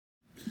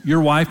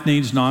Your wife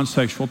needs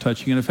non-sexual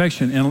touching and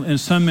affection. And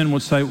some men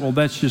would say, well,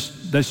 that's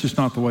just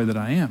not the way that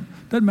I am.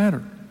 Doesn't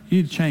matter.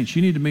 You need to change.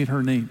 You need to meet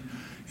her need.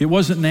 It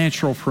wasn't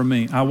natural for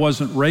me. I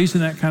wasn't raised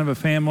in that kind of a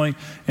family,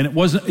 and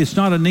it's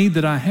not a need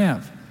that I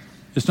have.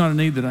 It's not a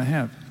need that I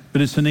have,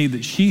 but it's a need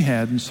that she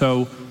had. And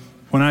so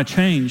when I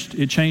changed,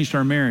 it changed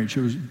our marriage.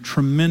 It was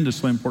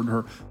tremendously important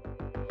to her.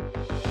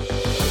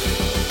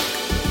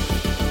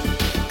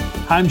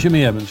 I'm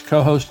Jimmy Evans,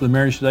 co-host of the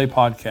Marriage Today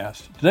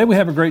podcast. Today we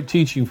have a great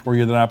teaching for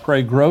you that I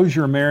pray grows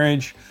your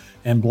marriage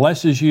and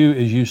blesses you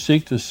as you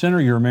seek to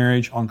center your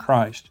marriage on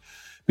Christ.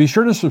 Be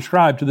sure to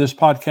subscribe to this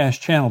podcast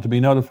channel to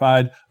be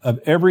notified of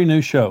every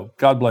new show.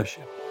 God bless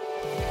you.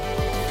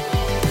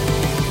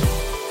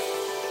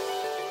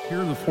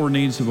 Here are the 4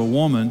 needs of a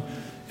woman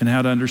and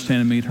how to understand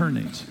and meet her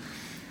needs.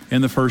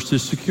 And the first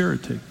is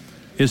security.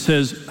 It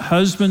says,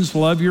 husbands,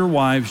 love your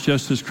wives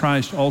just as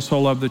Christ also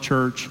loved the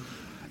church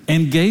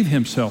and gave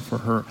himself for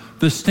her.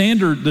 The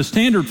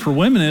standard for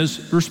women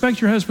is respect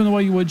your husband the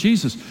way you would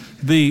Jesus.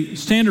 The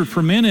standard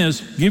for men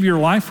is give your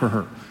life for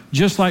her.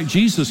 Just like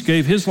Jesus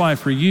gave his life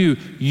for you,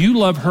 you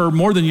love her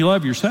more than you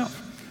love yourself.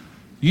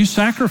 You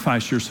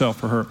sacrifice yourself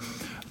for her.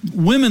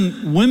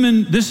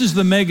 Women, this is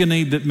the mega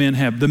need that men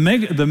have. The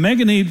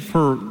mega need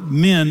for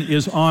men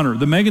is honor.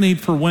 The mega need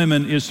for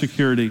women is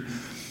security.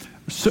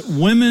 So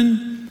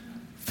women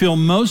feel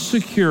most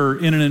secure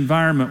in an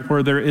environment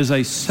where there is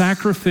a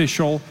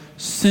sacrificial,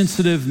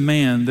 sensitive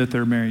man that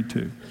they're married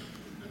to.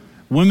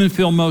 Women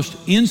feel most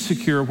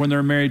insecure when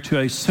they're married to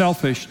a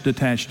selfish,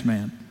 detached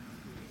man.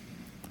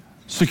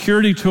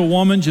 Security to a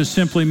woman just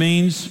simply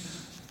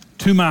means,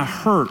 to my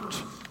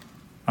hurt,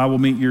 I will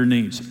meet your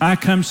needs. I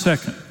come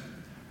second.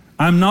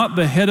 I'm not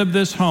the head of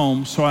this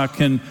home, so I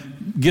can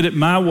get it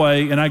my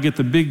way and I get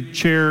the big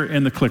chair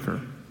and the clicker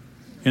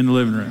in the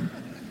living room.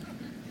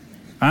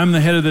 I'm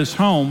the head of this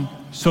home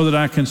so that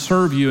I can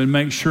serve you and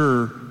make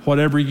sure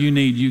whatever you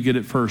need, you get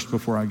it first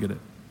before I get it.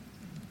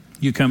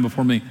 You come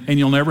before me. And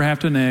you'll never have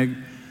to nag.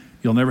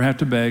 You'll never have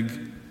to beg.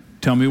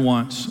 Tell me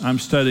once. I'm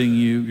studying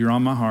you. You're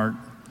on my heart.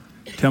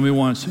 Tell me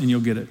once and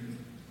you'll get it.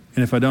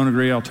 And if I don't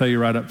agree, I'll tell you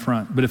right up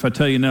front. But if I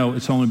tell you no,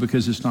 it's only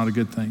because it's not a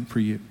good thing for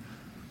you.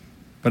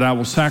 But I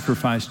will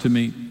sacrifice to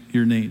meet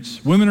your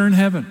needs. Women are in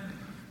heaven.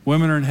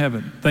 Women are in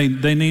heaven.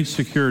 They need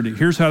security.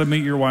 Here's how to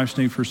meet your wife's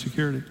need for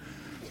security.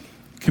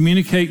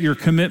 Communicate your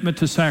commitment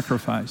to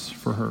sacrifice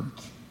for her.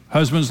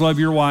 Husbands, love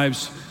your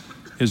wives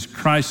as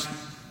Christ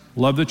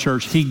loved the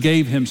church. He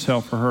gave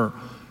himself for her.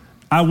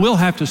 I will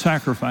have to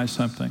sacrifice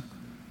something.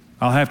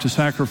 I'll have to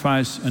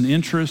sacrifice an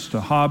interest, a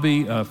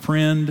hobby, a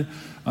friend,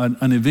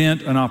 an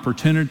event, an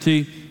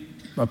opportunity,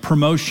 a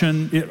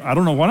promotion. I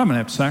don't know what I'm going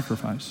to have to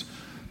sacrifice.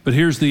 But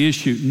here's the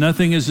issue.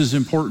 Nothing is as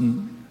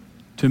important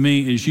to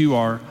me as you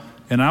are,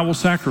 and I will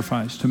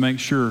sacrifice to make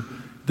sure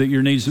that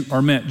your needs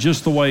are met.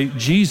 Just the way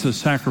Jesus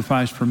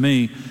sacrificed for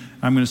me,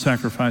 I'm going to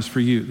sacrifice for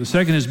you. The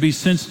second is be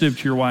sensitive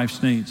to your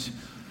wife's needs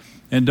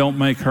and don't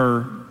make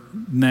her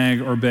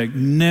nag or beg.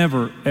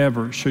 Never,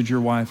 ever should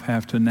your wife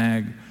have to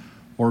nag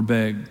or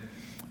beg.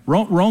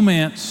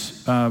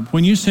 Romance,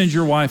 when you send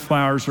your wife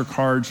flowers or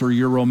cards or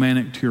you're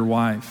romantic to your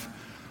wife,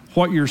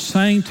 what you're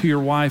saying to your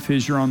wife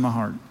is you're on my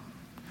heart.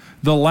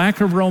 The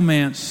lack of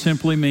romance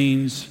simply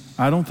means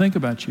I don't think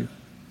about you.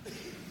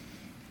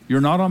 You're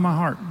not on my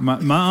heart.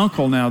 My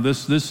uncle now,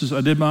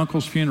 I did my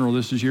uncle's funeral.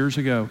 This is years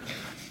ago.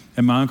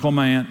 And my uncle and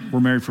my aunt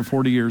were married for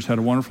 40 years, had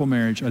a wonderful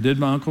marriage. I did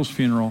my uncle's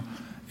funeral,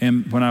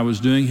 and when I was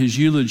doing his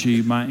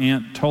eulogy, my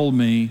aunt told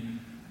me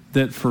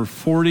that for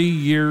 40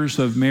 years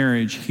of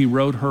marriage, he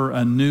wrote her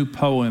a new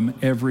poem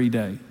every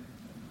day.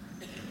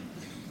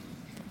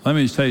 Let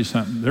me just tell you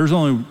something. There's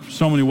only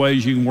so many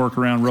ways you can work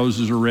around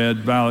roses are red,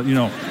 violet,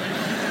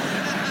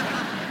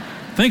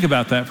 Think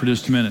about that for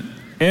just a minute.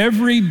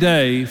 Every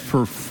day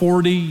for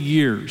 40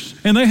 years.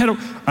 And I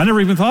never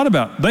even thought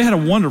about it. They had a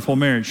wonderful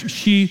marriage.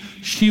 She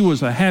was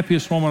the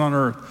happiest woman on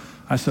earth.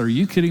 I said, are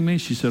you kidding me?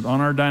 She said, on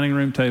our dining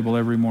room table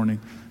every morning,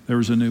 there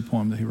was a new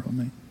poem that he wrote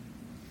me.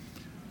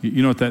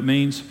 You know what that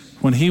means?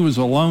 When he was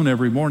alone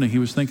every morning, he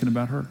was thinking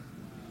about her.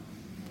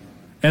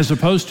 As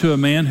opposed to a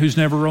man who's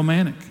never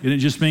romantic. And it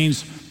just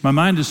means my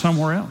mind is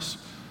somewhere else.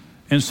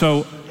 And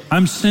so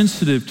I'm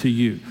sensitive to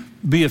you.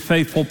 Be a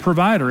faithful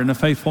provider and a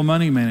faithful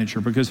money manager,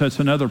 because that's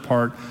another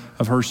part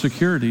of her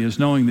security, is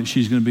knowing that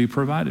she's going to be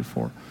provided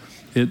for.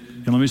 And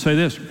let me say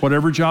this,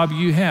 whatever job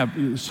you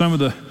have, some of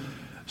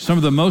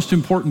the most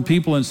important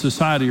people in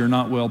society are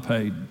not well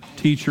paid.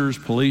 Teachers,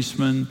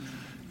 policemen,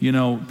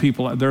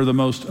 people, they're the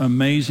most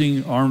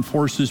amazing armed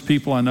forces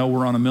people I know.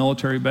 We're on a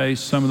military base.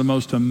 Some of the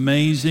most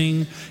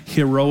amazing,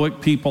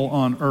 heroic people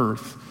on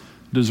earth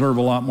deserve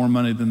a lot more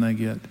money than they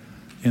get.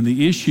 And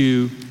the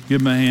issue,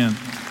 give them a hand.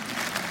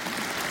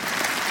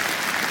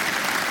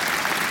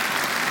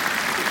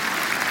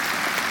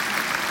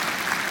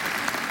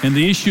 And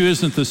the issue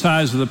isn't the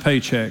size of the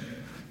paycheck.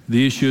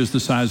 The issue is the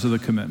size of the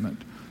commitment,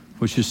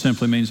 which just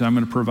simply means I'm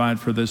going to provide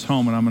for this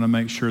home, and I'm going to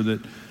make sure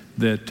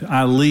that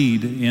I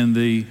lead in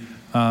the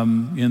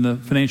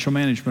financial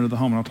management of the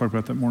home. And I'll talk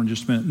about that more in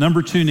just a minute.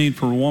 Number 2 need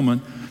for a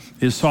woman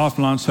is soft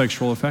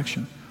non-sexual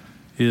affection.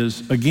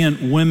 is,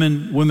 again,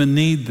 women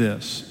need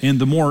this. And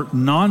the more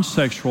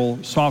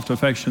non-sexual soft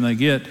affection they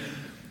get,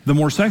 the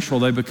more sexual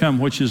they become,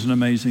 which is an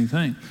amazing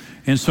thing.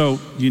 And so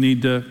you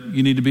need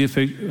to be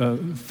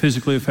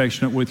physically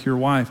affectionate with your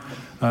wife.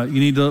 You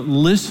need to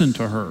listen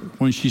to her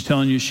when she's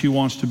telling you she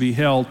wants to be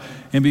held,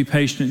 and be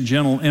patient and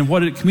gentle. And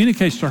what it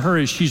communicates to her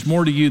is she's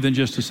more to you than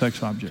just a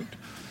sex object.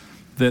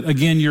 That,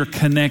 again, you're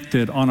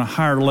connected on a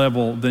higher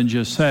level than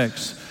just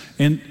sex.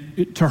 And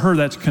to her,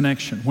 that's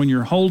connection. When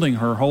you're holding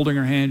her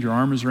hand, your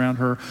arm is around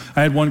her.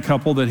 I had one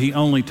couple that he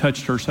only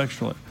touched her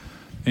sexually.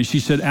 And she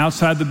said,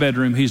 outside the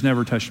bedroom, he's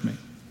never touched me.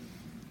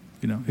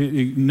 You know,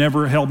 he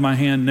never held my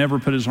hand, never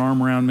put his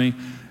arm around me.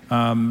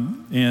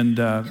 And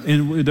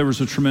there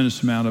was a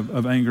tremendous amount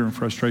of anger and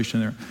frustration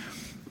there.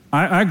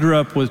 I grew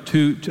up with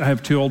I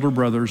have two older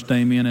brothers,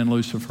 Damien and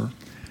Lucifer.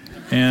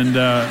 And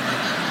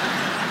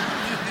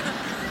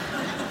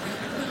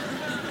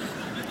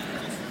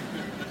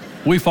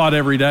we fought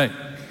every day.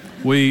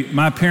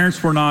 My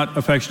parents were not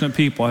affectionate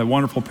people. I had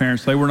wonderful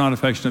parents. They were not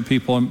affectionate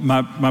people. And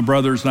my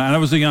brothers and I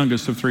was the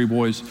youngest of three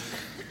boys.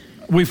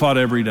 We fought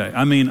every day.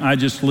 I mean, I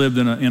just lived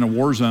in a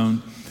war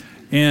zone.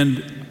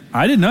 And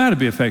I didn't know how to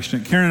be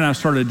affectionate. Karen and I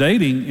started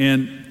dating,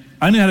 and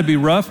I knew how to be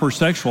rough or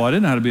sexual. I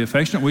didn't know how to be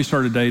affectionate. We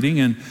started dating,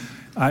 and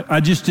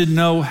I just didn't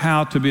know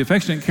how to be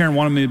affectionate. Karen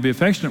wanted me to be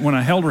affectionate. When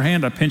I held her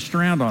hand, I pinched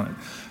around on it.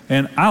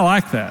 And I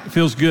like that. It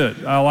feels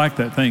good. I like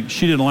that thing.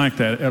 She didn't like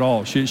that at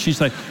all. She'd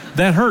say,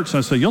 that hurts. And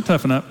I say, you'll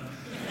toughen up.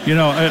 You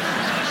know,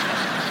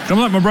 don't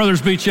let my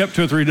brothers beat you up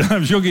 2 or 3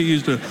 times. You'll get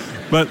used to it.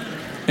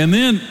 And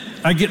then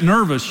I get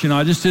nervous. You know,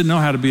 I just didn't know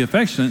how to be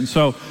affectionate. And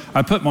so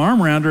I put my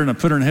arm around her and I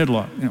put her in a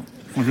headlock. You know,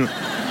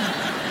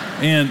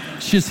 and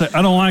she'd say,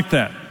 I don't like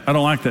that. I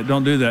don't like that.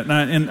 Don't do that.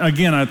 And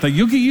again, I think,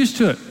 you'll get used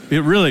to it.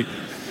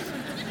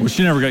 Well,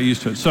 she never got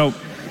used to it. So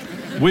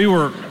we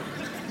were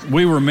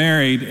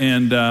married,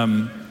 and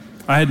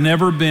I had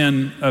never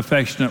been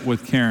affectionate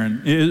with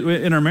Karen.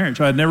 In our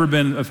marriage, I had never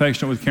been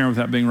affectionate with Karen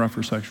without being rough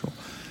or sexual.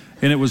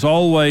 And it was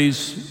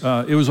always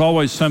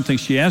something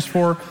she asked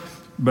for,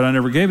 but I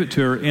never gave it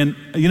to her. And,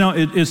 you know,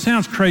 it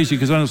sounds crazy,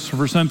 because I know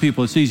for some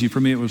people it's easy. For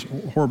me, it was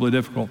horribly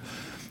difficult.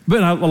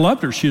 But I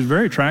loved her. She was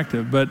very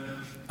attractive. But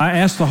I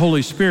asked the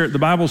Holy Spirit. The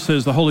Bible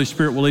says the Holy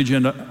Spirit will lead you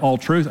into all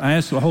truth. I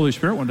asked the Holy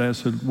Spirit one day, I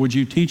said, would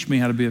you teach me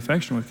how to be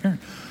affectionate with Karen?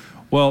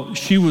 Well,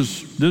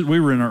 we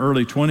were in our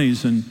early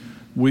 20s,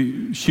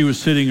 and she was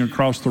sitting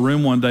across the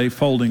room one day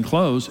folding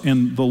clothes,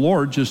 and the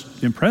Lord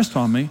just impressed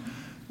on me,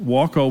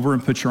 walk over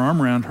and put your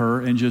arm around her,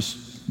 and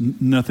just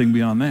nothing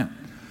beyond that.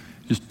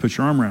 Just put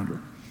your arm around her.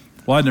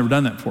 Well, I'd never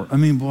done that before. I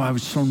mean, boy, I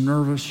was so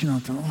nervous, you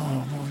know.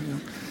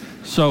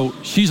 So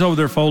she's over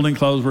there folding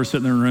clothes. We're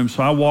sitting there in the room.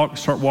 So I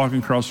start walking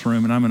across the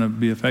room, and I'm going to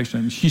be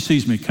affectionate. And she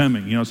sees me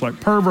coming. You know, it's like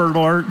pervert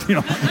alert, you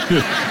know.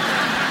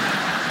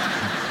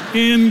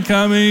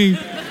 Incoming.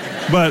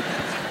 But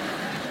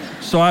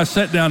so I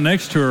sat down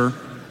next to her,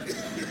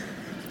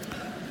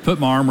 put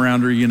my arm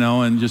around her, you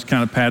know, and just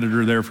kind of patted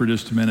her there for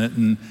just a minute.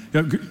 And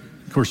you know,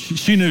 of course,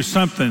 she knew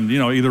something, you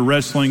know, either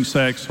wrestling,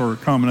 sex, or a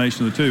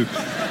combination of the two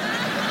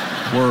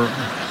were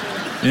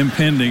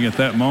impending at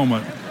that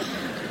moment.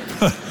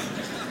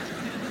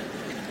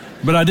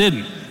 But I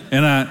didn't.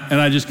 And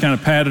I just kind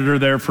of patted her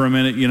there for a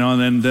minute, you know,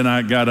 and then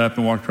I got up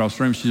and walked across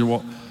the room. She said,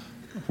 well,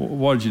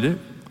 what did you do?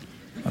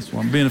 I said,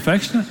 well, I'm being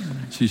affectionate.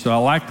 She said, I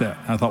like that.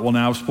 I thought, well,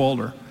 now I've spoiled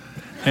her.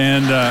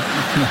 And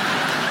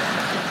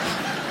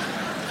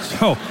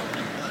so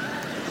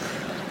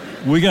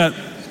we got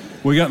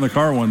in the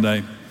car one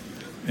day,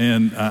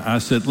 and I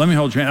said, let me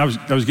hold your hand.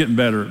 I was getting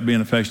better at being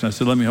affectionate. I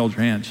said, let me hold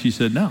your hand. She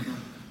said, no,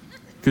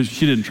 because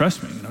she didn't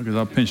trust me, you know, because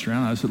I pinched her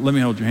around. I said, let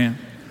me hold your hand.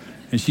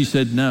 And she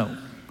said, no.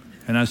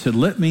 And I said,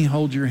 let me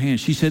hold your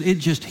hand. She said, it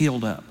just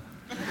healed up.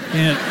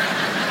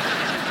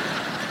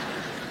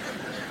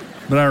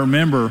 But I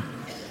remember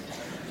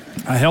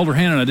I held her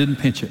hand and I didn't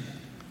pinch it.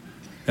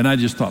 And I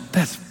just thought,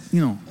 that's,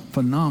 you know,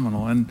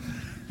 phenomenal. And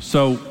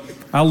so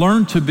I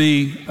learned to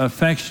be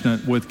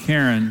affectionate with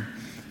Karen,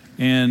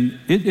 and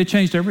it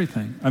changed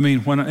everything. I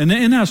mean,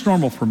 and that's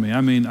normal for me.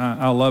 I mean,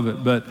 I love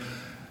it. But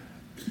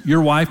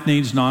your wife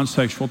needs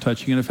non-sexual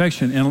touching and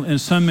affection.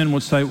 And some men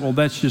would say, well,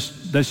 that's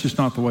just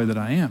not the way that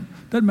I am.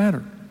 Doesn't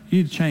matter. You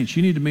need to change.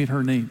 You need to meet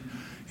her need.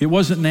 It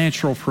wasn't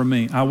natural for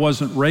me. I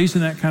wasn't raised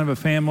in that kind of a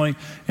family,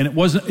 and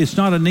it's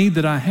not a need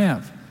that I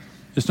have.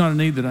 It's not a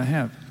need that I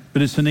have,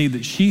 but it's a need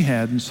that she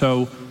had. And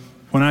so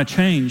when I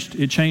changed,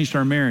 it changed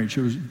our marriage.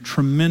 It was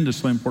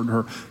tremendously important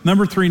to her.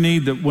 Number 3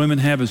 need that women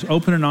have is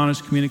open and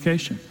honest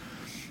communication.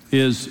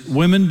 Is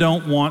women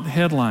don't want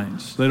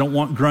headlines. They don't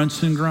want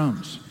grunts and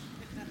groans.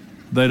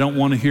 They don't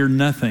want to hear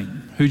nothing.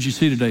 Who'd you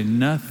see today?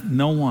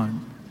 No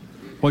one.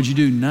 What'd you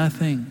do?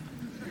 Nothing.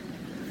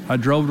 I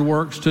drove to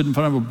work, stood in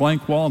front of a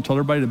blank wall, and told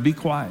everybody to be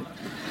quiet.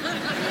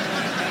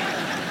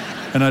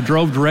 And I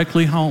drove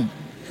directly home.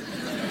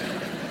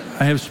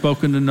 I have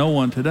spoken to no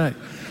one today.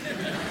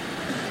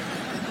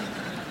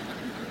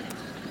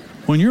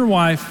 When your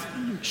wife,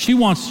 she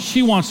wants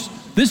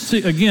this,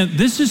 again,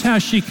 this is how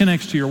she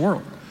connects to your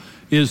world,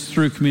 is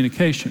through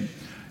communication.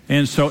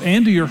 And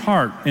to your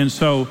heart. And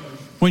so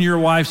When your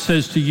wife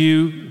says to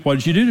you, what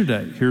did you do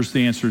today? Here's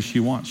the answer she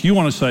wants. You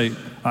want to say,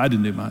 I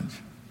didn't do much.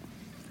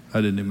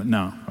 I didn't do much.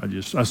 No,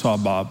 I saw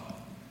Bob.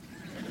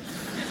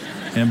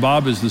 And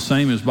Bob is the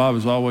same as Bob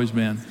has always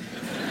been.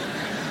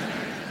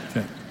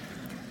 Okay.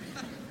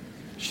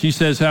 She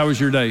says, how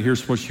was your day?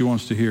 Here's what she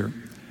wants to hear.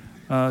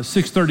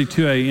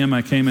 6:32 a.m.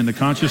 I came into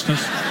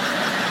consciousness.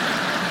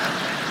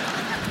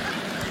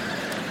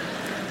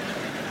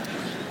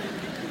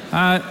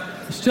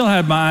 I still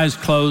had my eyes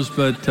closed,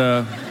 but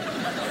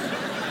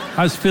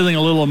I was feeling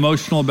a little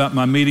emotional about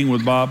my meeting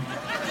with Bob.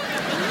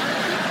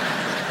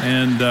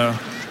 And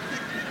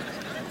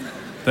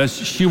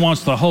she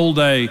wants the whole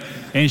day.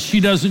 And she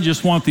doesn't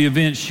just want the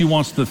event, she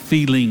wants the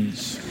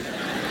feelings.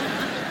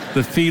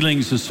 The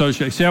feelings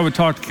associated. See, I would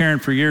talk to Karen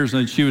for years,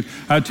 and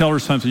I'd tell her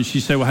something, and she'd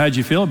say, well, how'd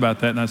you feel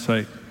about that? And I'd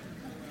say,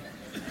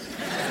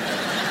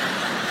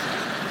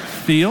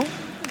 feel?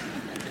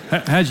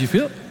 How'd you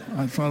feel?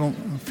 I don't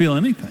feel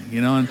anything,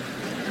 you know. And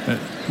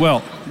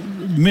well,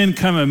 men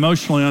come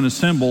emotionally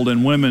unassembled,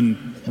 and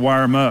women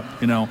wire them up,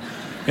 you know.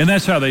 And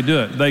that's how they do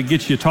it. They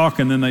get you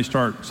talking, then they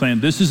start saying,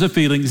 this is a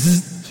feeling.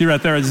 See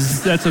right there,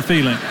 that's a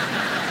feeling.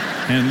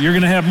 And you're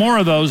going to have more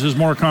of those as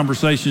more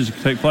conversations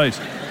take place.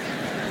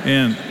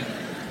 And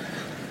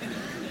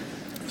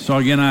so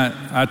again,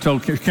 I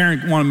told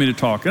Karen wanted me to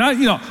talk. And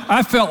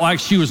I felt like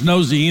she was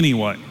nosy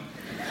anyway.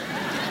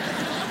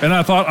 And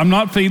I thought, I'm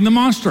not feeding the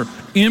monster.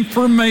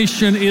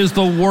 Information is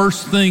the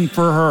worst thing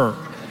for her.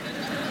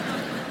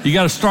 You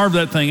got to starve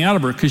that thing out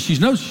of her because she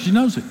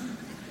knows it.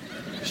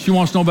 She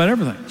wants to know about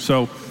everything.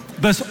 So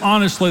that's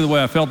honestly the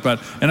way I felt about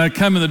it. And I'd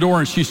come in the door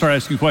and she started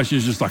asking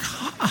questions just like,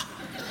 ha.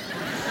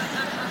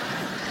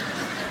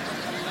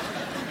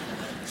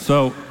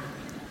 So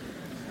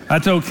I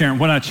told Karen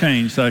when I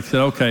changed, I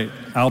said, okay,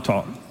 I'll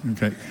talk.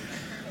 Okay.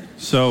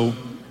 So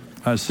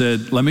I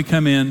said, let me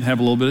come in, have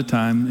a little bit of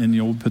time, and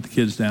we'll put the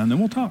kids down, then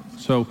we'll talk.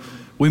 So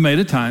we made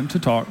a time to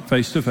talk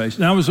face to face.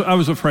 Now I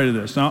was afraid of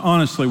this. Now, I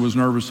honestly was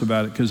nervous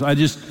about it because I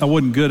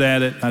wasn't good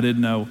at it. I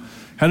didn't know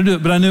how to do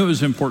it, but I knew it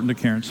was important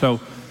to Karen. So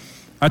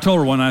I told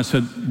her one night, I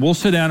said, we'll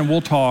sit down and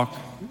we'll talk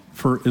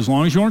for as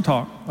long as you want to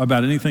talk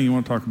about anything you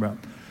want to talk about.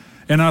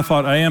 And I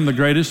thought, I am the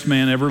greatest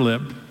man ever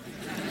lived.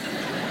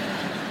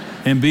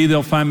 And B,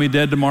 they'll find me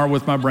dead tomorrow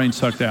with my brain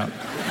sucked out.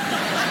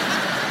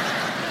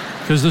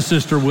 Because the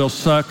sister will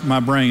suck my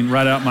brain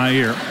right out my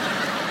ear.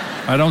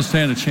 I don't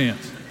stand a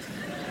chance.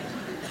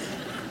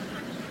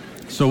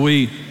 So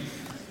we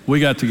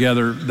got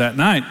together that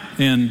night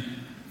and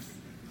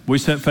we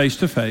sat face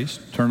to face,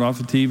 turned off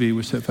the TV,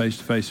 we sat face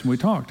to face and we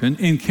talked.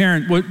 And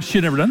Karen, she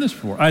had never done this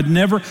before. I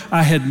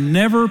had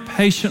never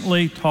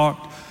patiently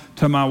talked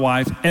to my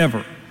wife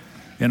ever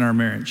in our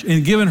marriage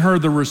and given her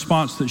the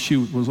response that she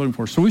was looking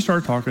for. So we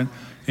started talking,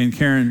 and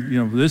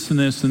Karen, this and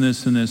this and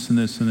this and this and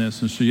this and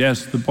this. And she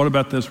asked, what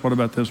about this, what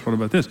about this, what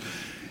about this?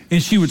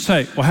 And she would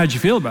say, well, how'd you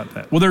feel about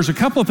that? Well, there's a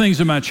couple of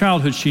things in my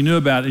childhood she knew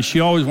about, and she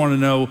always wanted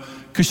to know,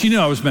 because she knew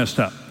I was messed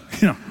up,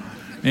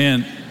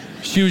 And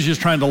she was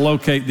just trying to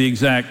locate the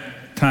exact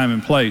time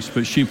and place,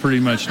 but she pretty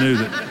much knew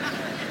that.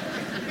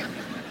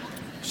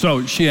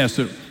 So she asked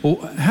her, well,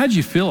 how'd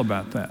you feel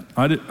about that?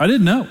 I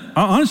didn't know.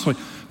 Honestly,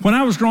 when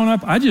I was growing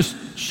up, I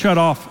just shut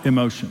off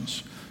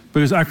emotions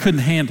because I couldn't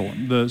handle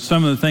them.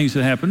 Some of the things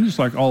that happened, just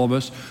like all of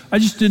us, I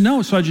just didn't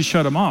know, so I just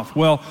shut them off.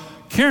 Well,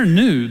 Karen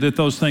knew that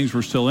those things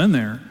were still in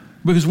there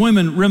because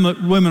women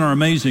are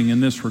amazing in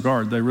this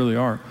regard. They really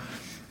are.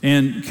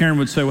 And Karen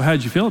would say, well,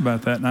 how'd you feel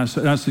about that? And I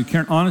said,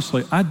 Karen,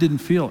 honestly, I didn't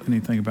feel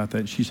anything about that.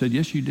 And she said,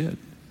 yes, you did.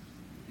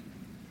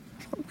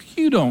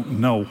 You don't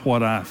know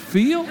what I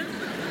feel.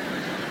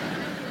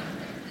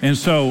 And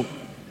so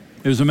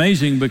it was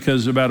amazing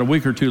because about a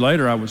week or two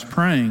later, I was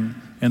praying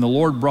and the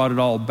Lord brought it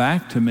all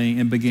back to me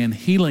and began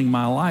healing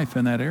my life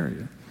in that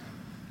area.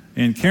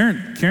 And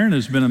Karen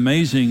has been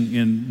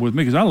amazing with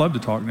me because I love to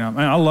talk now.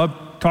 I love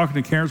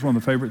talking to Karen. It's one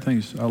of the favorite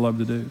things I love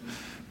to do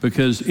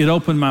because it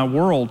opened my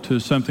world to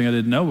something I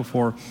didn't know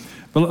before.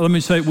 But let me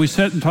say, we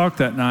sat and talked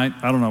that night,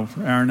 I don't know,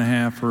 an hour and a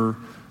half or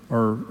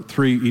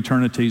 3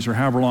 eternities or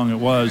however long it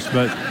was.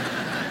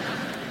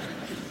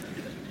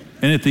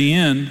 And at the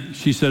end,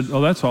 she said, oh,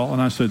 that's all.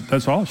 And I said,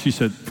 that's all? She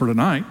said, for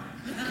tonight.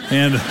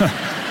 And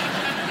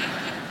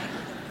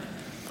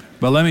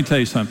but let me tell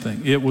you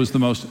something. It was the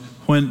most,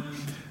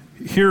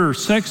 here are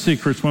sex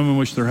secrets women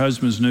wish their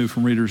husbands knew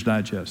from Reader's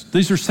Digest.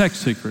 These are sex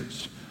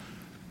secrets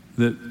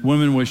that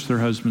women wish their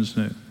husbands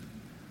knew.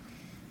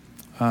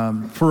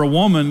 For a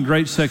woman,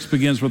 great sex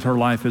begins with her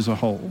life as a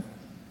whole.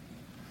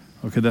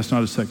 Okay, that's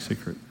not a sex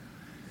secret.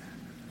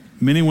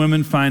 Many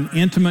women find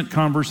intimate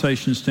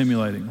conversation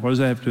stimulating. What does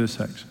that have to do with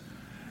sex?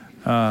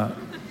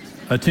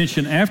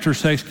 Attention after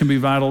sex can be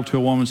vital to a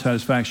woman's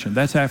satisfaction.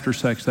 That's after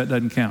sex. That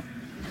doesn't count.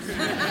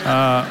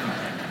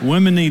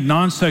 Women need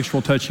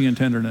non-sexual touching and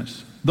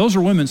tenderness. Those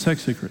are women's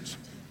sex secrets.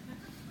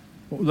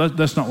 Well,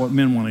 that's not what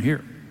men want to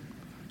hear.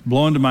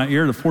 Blow into my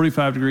ear at a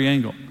 45-degree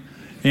angle.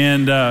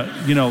 And,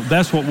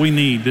 that's what we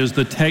need is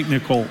the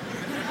technical.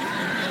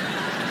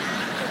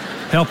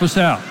 Help us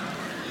out.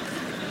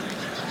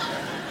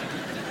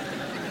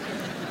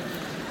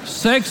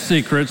 Sex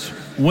secrets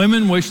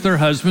Women wish their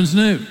husbands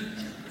knew.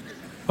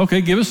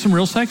 Okay, give us some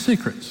real sex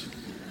secrets.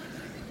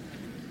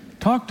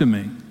 Talk to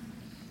me.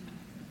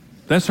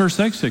 That's her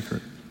sex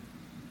secret.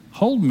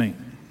 Hold me.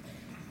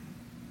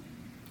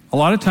 A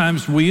lot of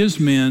times we as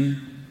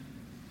men,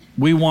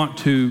 we want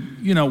to,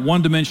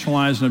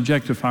 one-dimensionalize and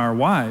objectify our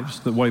wives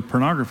the way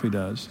pornography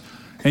does,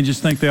 and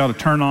just think they ought to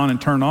turn on and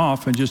turn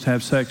off and just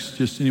have sex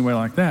just any way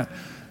like that.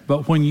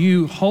 But when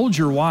you hold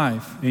your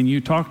wife and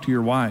you talk to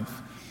your wife,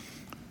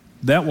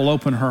 that will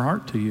open her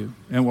heart to you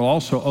and will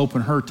also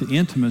open her to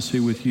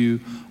intimacy with you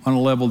on a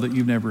level that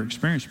you've never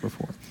experienced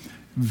before.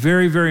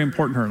 Very, very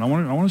important to her. And I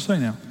want to say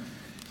now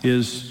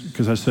is,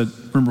 because I said,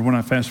 remember when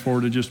I fast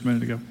forwarded just a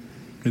minute ago?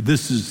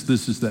 This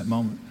is that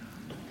moment.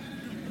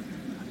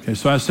 Okay,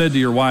 so I said to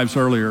your wives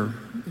earlier,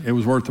 it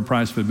was worth the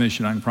price of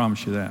admission, I can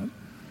promise you that.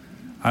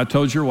 I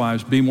told your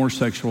wives, be more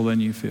sexual than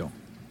you feel.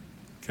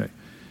 Okay,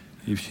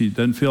 if she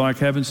doesn't feel like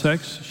having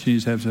sex, she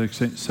needs to have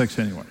sex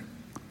anyway.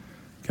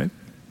 Okay,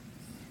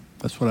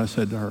 that's what I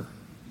said to her.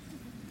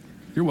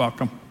 You're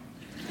welcome.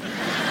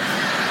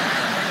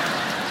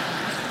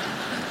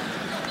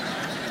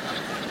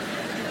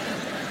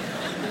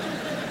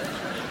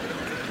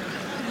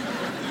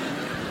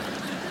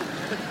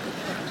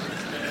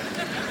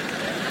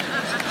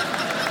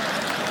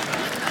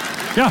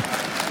 Yeah.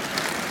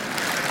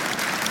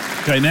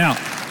 Okay, now,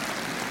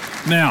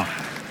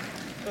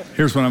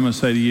 here's what I'm going to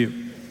say to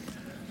you.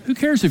 Who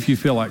cares if you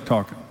feel like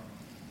talking?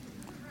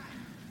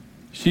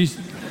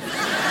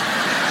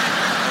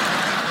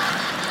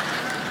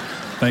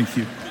 Thank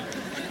you.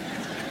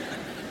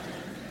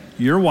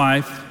 Your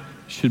wife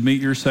should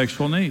meet your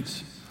sexual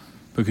needs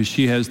because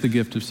she has the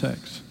gift of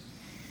sex.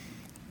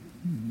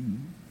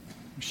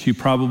 She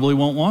probably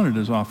won't want it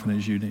as often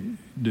as you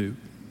do,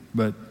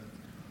 but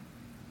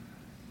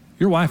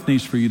your wife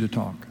needs for you to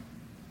talk.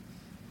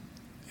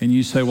 And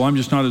you say, well, I'm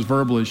just not as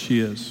verbal as she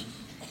is.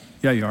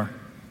 Yeah, you are.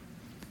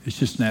 It's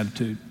just an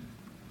attitude.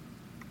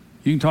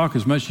 You can talk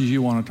as much as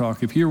you want to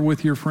talk. If you're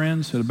with your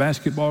friends at a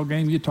basketball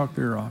game, you talk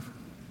their ear off.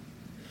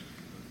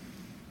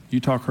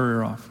 You talk her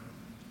ear off.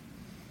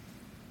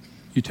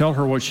 You tell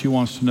her what she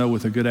wants to know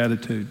with a good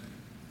attitude.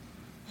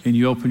 And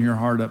you open your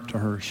heart up to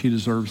her. She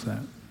deserves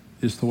that.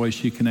 It's the way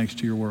she connects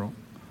to your world.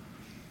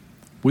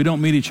 We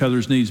don't meet each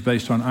other's needs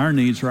based on our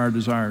needs or our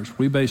desires.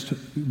 We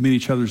meet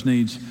each other's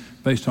needs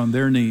based on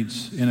their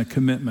needs in a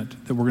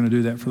commitment that we're going to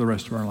do that for the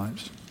rest of our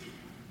lives.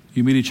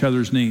 You meet each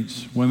other's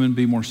needs. Women,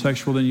 be more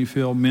sexual than you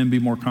feel. Men, be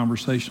more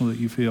conversational than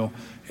you feel.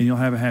 And you'll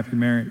have a happy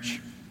marriage.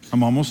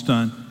 I'm almost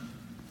done.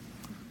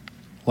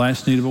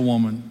 Last need of a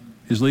woman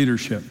is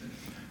leadership.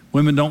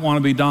 Women don't want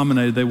to be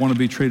dominated. They want to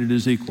be treated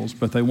as equals.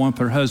 But they want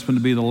their husband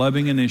to be the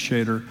loving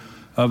initiator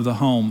of the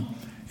home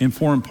in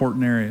 4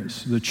 important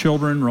areas: the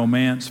children,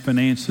 romance,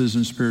 finances,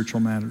 and spiritual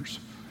matters.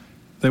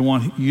 They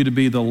want you to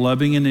be the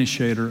loving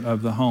initiator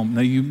of the home.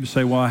 Now you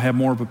say, well, I have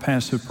more of a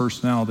passive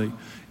personality.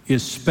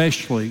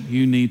 Especially,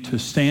 you need to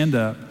stand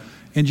up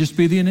and just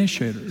be the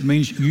initiator. It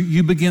means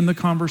you begin the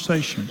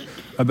conversation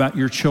about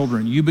your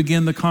children. You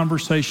begin the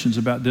conversations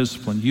about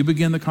discipline. You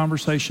begin the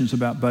conversations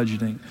about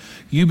budgeting.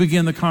 You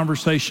begin the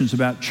conversations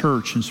about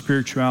church and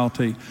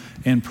spirituality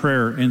and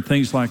prayer and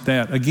things like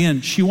that.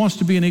 Again, she wants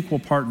to be an equal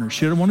partner.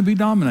 She doesn't want to be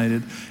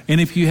dominated. And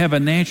if you have a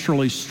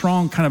naturally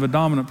strong kind of a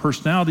dominant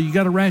personality, you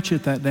got to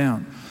ratchet that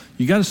down.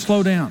 You got to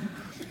slow down.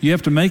 You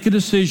have to make a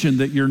decision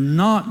that you're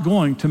not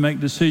going to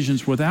make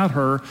decisions without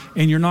her,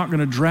 and you're not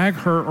going to drag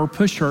her or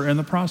push her in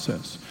the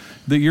process.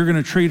 That you're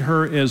going to treat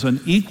her as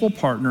an equal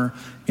partner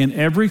in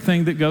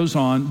everything that goes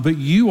on, but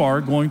you are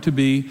going to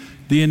be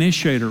the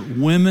initiator.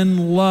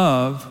 Women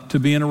love to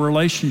be in a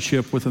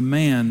relationship with a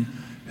man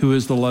who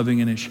is the loving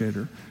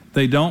initiator.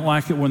 They don't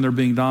like it when they're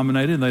being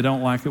dominated, and they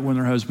don't like it when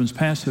their husband's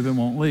passive and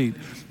won't lead.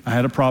 I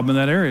had a problem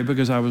in that area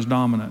because I was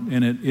dominant,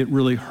 and it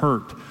really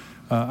hurt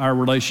our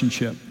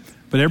relationship.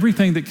 But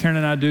everything that Karen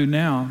and I do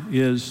now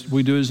is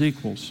we do as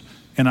equals.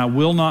 And I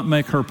will not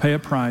make her pay a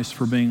price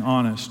for being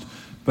honest,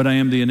 but I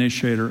am the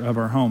initiator of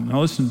our home.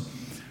 Now listen,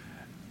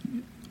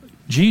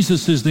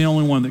 Jesus is the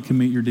only one that can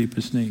meet your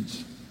deepest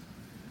needs.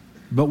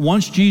 But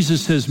once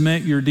Jesus has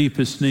met your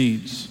deepest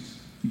needs,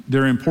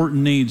 there are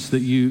important needs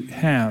that you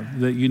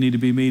have that you need to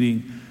be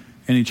meeting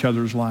in each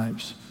other's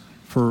lives.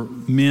 For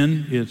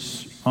men,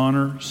 it's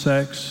honor,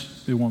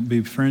 sex. They want to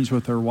be friends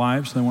with their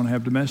wives. They want to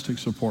have domestic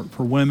support.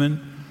 For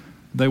women,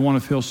 they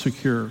want to feel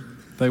secure.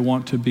 They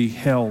want to be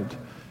held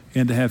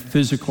and to have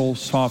physical,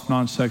 soft,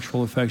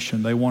 non-sexual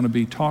affection. They want to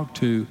be talked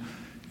to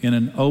in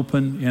an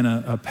open, in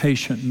a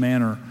patient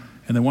manner.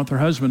 And they want their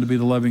husband to be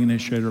the loving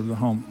initiator of the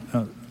home.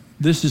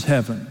 This is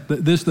heaven.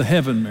 This is the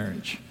heaven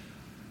marriage.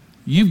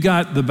 You've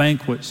got the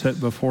banquet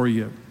set before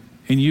you,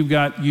 and you've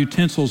got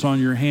utensils on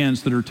your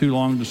hands that are too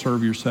long to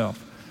serve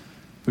yourself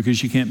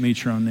because you can't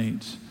meet your own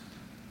needs.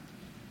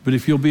 But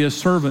if you'll be a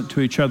servant to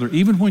each other,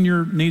 even when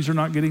your needs are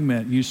not getting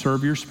met, you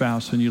serve your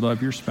spouse and you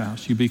love your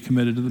spouse. You be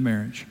committed to the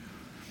marriage.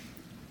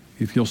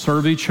 If you'll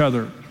serve each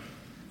other,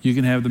 you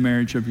can have the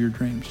marriage of your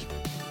dreams.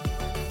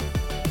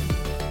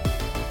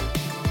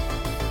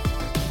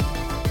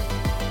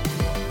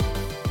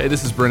 Hey,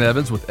 this is Brent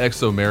Evans with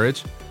XO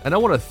Marriage. And I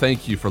want to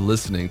thank you for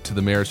listening to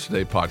the Marriage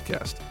Today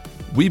podcast.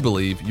 We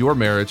believe your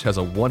marriage has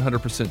a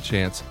 100%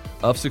 chance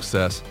of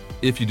success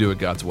if you do it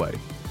God's way.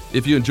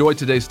 If you enjoyed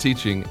today's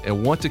teaching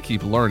and want to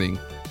keep learning,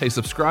 hey,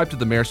 subscribe to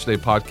the Marriage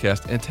Today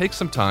podcast and take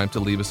some time to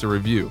leave us a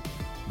review.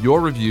 Your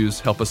reviews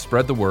help us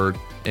spread the word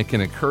and can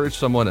encourage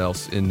someone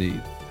else in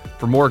need.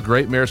 For more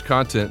great marriage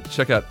content,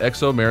 check out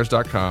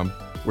xomarriage.com,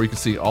 where you can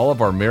see all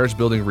of our marriage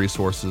building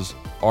resources,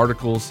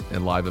 articles,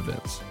 and live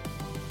events.